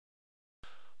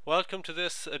Welcome to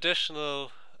this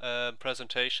additional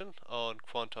presentation on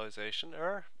quantization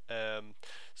error.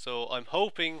 So I'm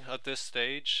hoping at this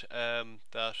stage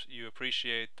that you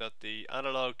appreciate that the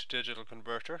analog to digital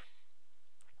converter,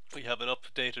 we have an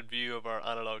updated view of our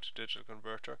analog to digital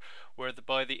converter where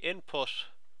by the input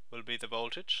will be the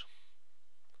voltage,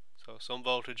 so some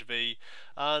voltage V,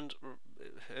 and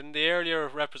in the earlier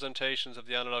representations of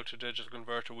the analog to digital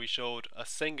converter we showed a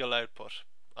single output,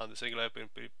 and the single output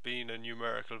being a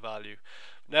numerical value.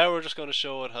 Now we're just going to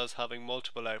show it as having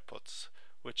multiple outputs,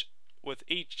 which with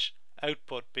each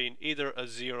output being either a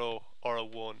 0 or a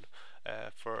 1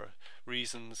 for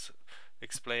reasons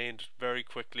explained very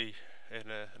quickly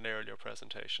in an earlier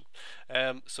presentation.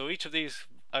 So each of these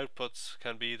outputs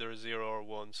can be either a 0 or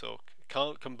 1. So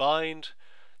combined,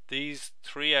 these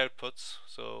three outputs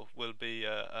will be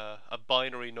a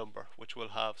binary number which will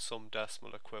have some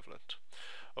decimal equivalent.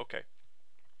 Okay,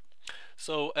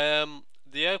 so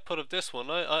the output of this one,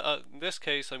 in this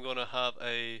case I'm going to have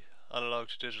a analog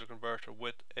to digital converter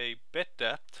with a bit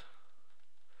depth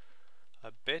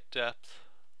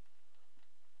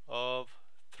of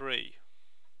 3.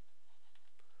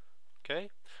 Okay,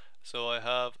 so I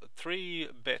have 3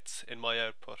 bits in my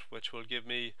output, which will give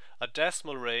me a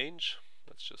decimal range.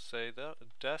 Let's just say that a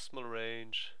decimal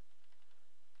range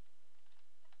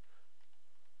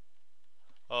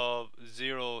of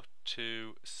 0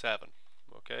 to 7.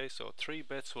 Okay, so 3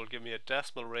 bits will give me a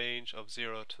decimal range of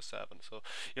 0 to 7. So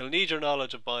you'll need your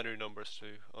knowledge of binary numbers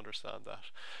to understand that.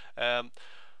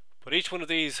 But each one of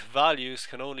these values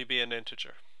can only be an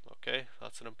integer. Okay,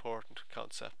 that's an important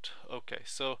concept. Okay,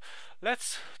 so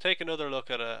let's take another look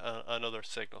at another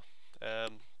signal.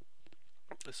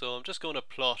 So I'm just going to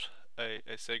plot a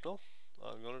signal.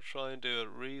 I'm going to try and do it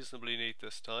reasonably neat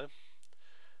this time.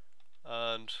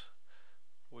 And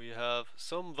we have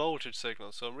some voltage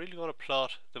signal, so I'm really going to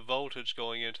plot the voltage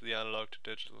going into the analog to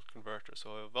digital converter.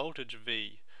 So I have voltage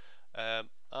V,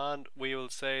 and we will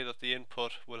say that the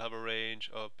input will have a range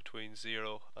of between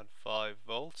 0 and 5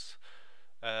 volts.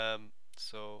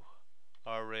 So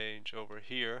our range over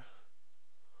here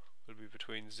will be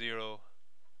between 0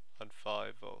 and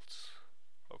 5 volts.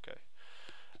 Okay.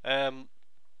 Now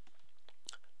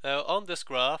on this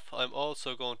graph I'm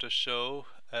also going to show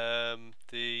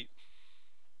the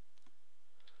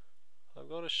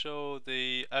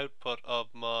output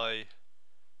of my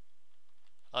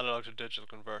analog to digital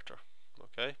converter,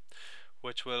 okay,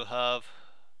 which will have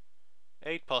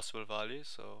 8 possible values.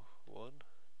 So 1,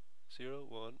 0,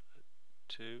 1,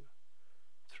 2,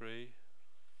 3,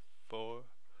 4,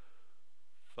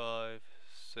 5,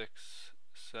 6,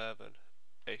 7,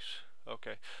 8.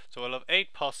 Okay, so I'll have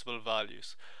 8 possible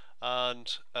values,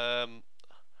 and I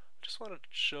just want to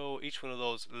show each one of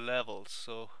those levels.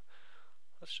 So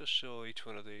let's just show each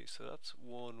one of these. So that's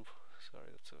one.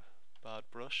 Sorry, that's a bad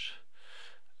brush.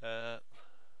 That'll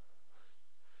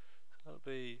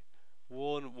be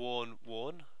 1, 1,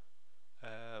 1.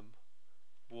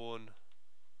 1.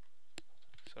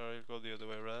 Sorry, I'll go the other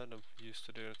way around. I'm used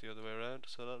to doing it the other way around.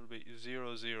 So that'll be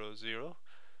 0, 0, 0,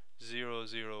 0,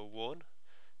 0, 1,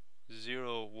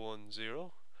 0, 1,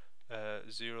 0,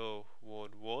 0, 1,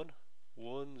 1,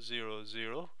 1, 0,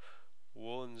 0,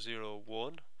 1, 0,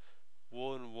 1,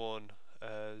 1, 1,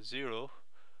 0,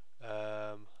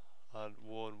 and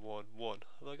 1, 1, 1.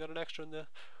 Have I got an extra in there?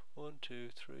 1, 2,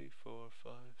 3, 4,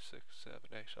 5, 6, 7,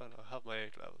 8. Oh no, I have my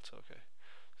 8 levels. Okay,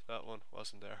 so that one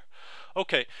wasn't there.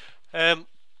 Okay, and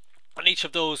each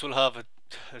of those will have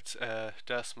its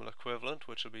decimal equivalent,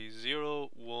 which will be 0,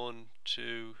 1,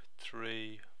 2,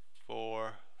 3,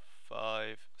 4,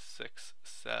 5, 6,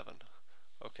 7.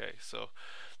 Okay, so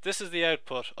this is the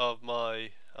output of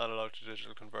my analog to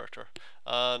digital converter,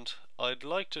 and I'd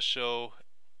like to show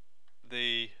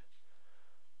I'm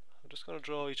just going to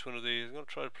draw each one of these. I'm going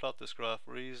to try to plot this graph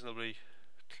reasonably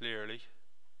clearly.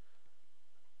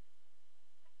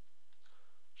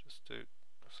 So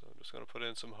I'm just going to put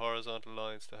in some horizontal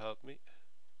lines to help me.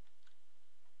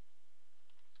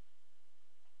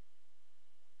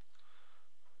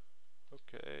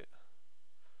 Okay,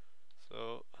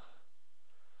 so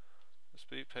just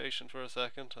be patient for a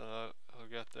second and I'll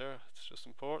get there. It's just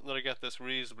important that I get this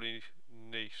reasonably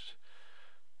neat,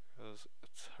 because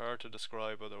it's hard to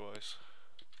describe otherwise.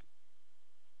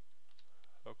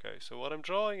 Okay, so what I'm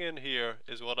drawing in here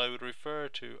is what I would refer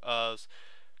to as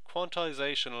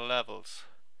quantization levels.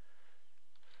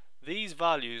 These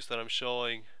values that I'm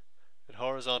showing in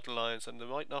horizontal lines, and they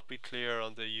might not be clear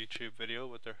on the YouTube video,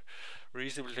 but they're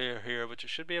reasonably clear here, but you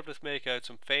should be able to make out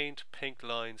some faint pink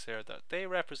lines there, that they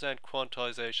represent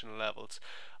quantization levels.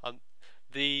 And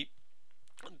the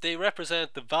they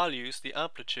represent the values, the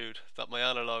amplitude that my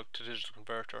analog to digital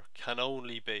converter can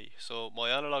only be. So my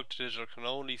analog to digital can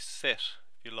only sit,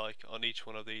 if you like, on each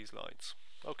one of these lines.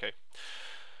 Okay.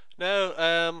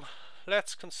 Now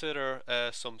let's consider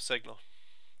some signal.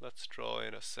 Let's draw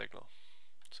in a signal.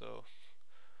 So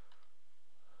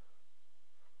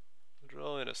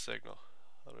draw in a signal,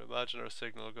 and imagine our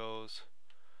signal goes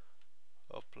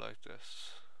up like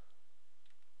this.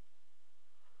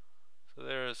 So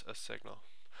there's a signal,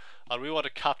 and we want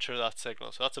to capture that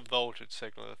signal. So that's a voltage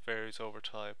signal that varies over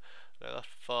time. Now that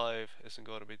 5 isn't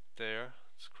going to be there.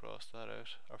 Let's cross that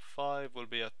out. Our 5 will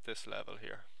be at this level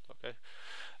here. Okay.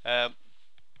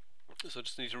 So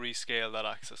just need to rescale that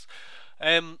axis.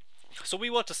 So we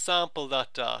want to sample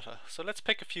that data. So let's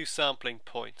pick a few sampling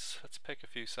points.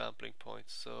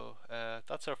 So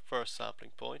that's our first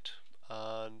sampling point,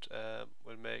 and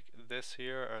we'll make this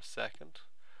here our second.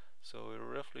 So we're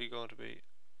roughly going to be,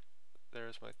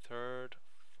 there's my third,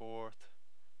 fourth,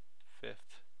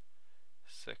 fifth,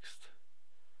 sixth,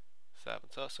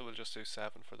 seventh. So we'll just do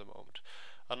 7 for the moment.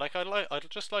 And I'd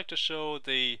just like to show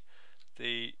a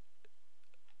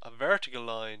vertical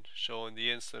line showing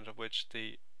the instant at which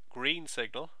the green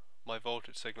signal, my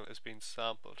voltage signal, is being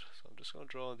sampled. So I'm just going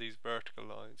to draw these vertical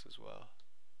lines as well,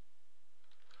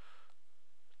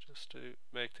 just to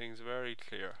make things very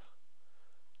clear.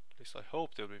 At least I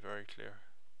hope they'll be very clear.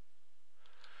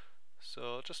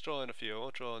 So I'll just draw in a few, I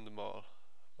won't draw in them all.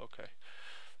 Okay.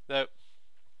 Now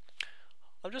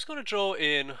I'm just going to draw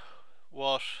in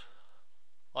what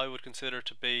I would consider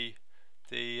to be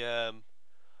the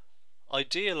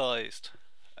idealized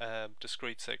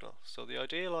discrete signal. So the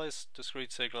idealized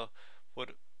discrete signal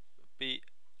wouldn't be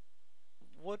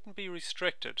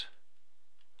restricted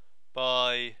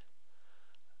by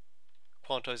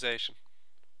quantization.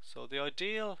 So the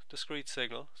ideal discrete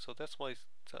signal, so that's my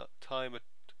time at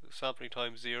sampling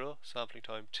time 0, sampling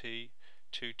time t,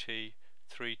 2t,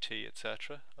 3t,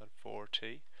 etc., and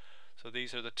 4t. So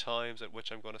these are the times at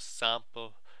which I'm going to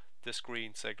sample this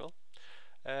green signal.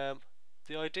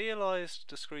 The idealized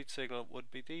discrete signal would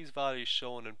be these values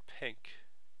shown in pink.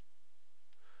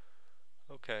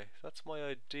 Okay, that's my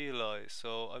idealized,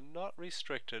 so I'm not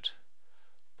restricted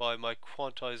by my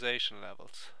quantization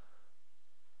levels.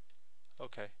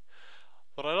 Okay,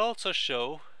 what I'll also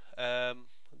show,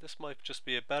 this might just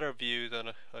be a better view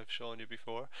than I've shown you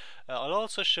before, I'll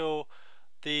also show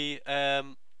the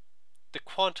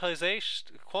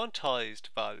quantized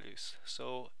values.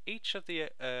 So each of the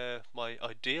my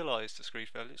idealized discrete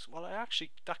values, well,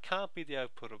 that can't be the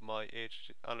output of my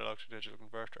analog to digital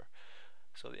converter.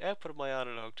 So the output of my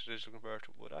analog to digital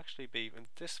converter would actually be in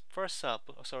this first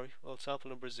sample, sample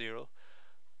number 0.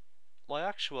 My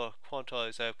actual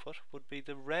quantized output would be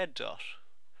the red dot,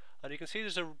 and you can see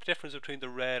there's a difference between the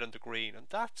red and the green, and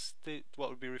that's what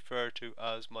would be referred to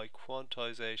as my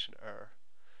quantization error.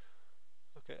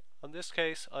 Okay, in this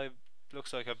case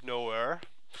looks like I have no error.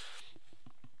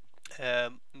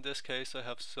 In this case I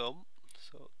have some.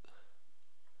 So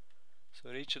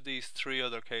in each of these 3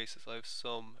 other cases I have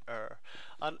some error.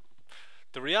 And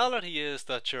the reality is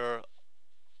that you're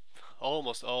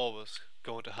almost always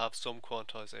going to have some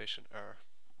quantization error.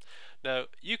 Now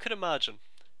you can imagine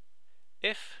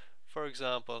if, for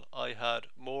example, I had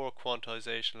more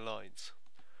quantization lines,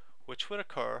 which would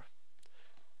occur,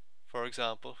 for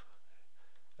example,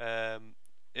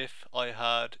 if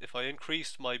I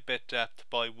increased my bit depth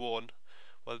by 1,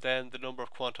 well then the number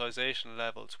of quantization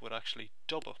levels would actually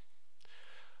double.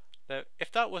 Now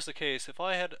if that was the case, if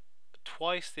I had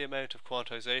twice the amount of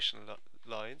quantization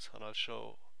lines, and I'll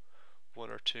show 1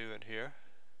 or 2 in here,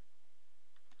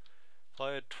 if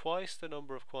I had twice the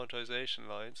number of quantization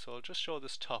lines, so I'll just show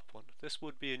this top one, this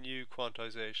would be a new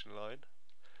quantization line,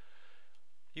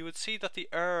 you would see that the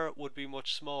error would be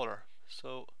much smaller.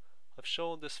 So I've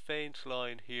shown this faint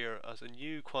line here as a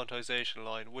new quantization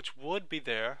line, which would be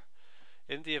there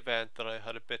in the event that I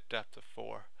had a bit depth of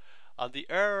 4. And the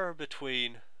error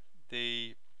between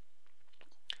the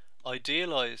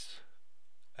idealized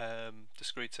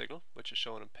discrete signal, which is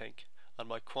shown in pink, and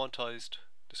my quantized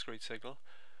discrete signal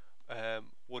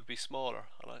would be smaller.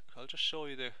 And I'll just show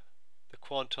you the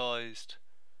quantized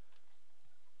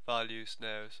values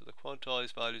now. So the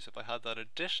quantized values, if I had that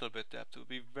additional bit depth, it would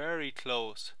be very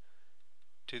close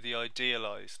to the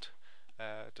idealized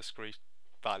discrete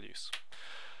values.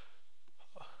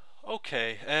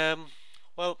 Okay,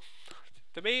 well,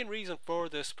 the main reason for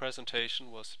this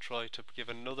presentation was to try to give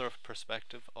another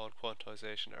perspective on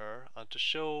quantization error and to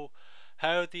show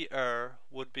how the error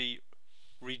would be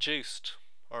reduced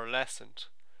or lessened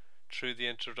through the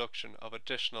introduction of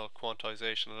additional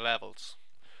quantization levels.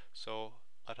 So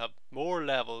I'd have more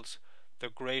levels the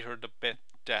greater the bit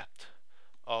depth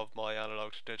of my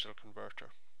analog to digital converter.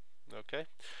 Okay,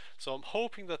 so I'm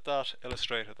hoping that that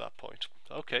illustrated that point.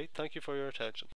 Okay, thank you for your attention.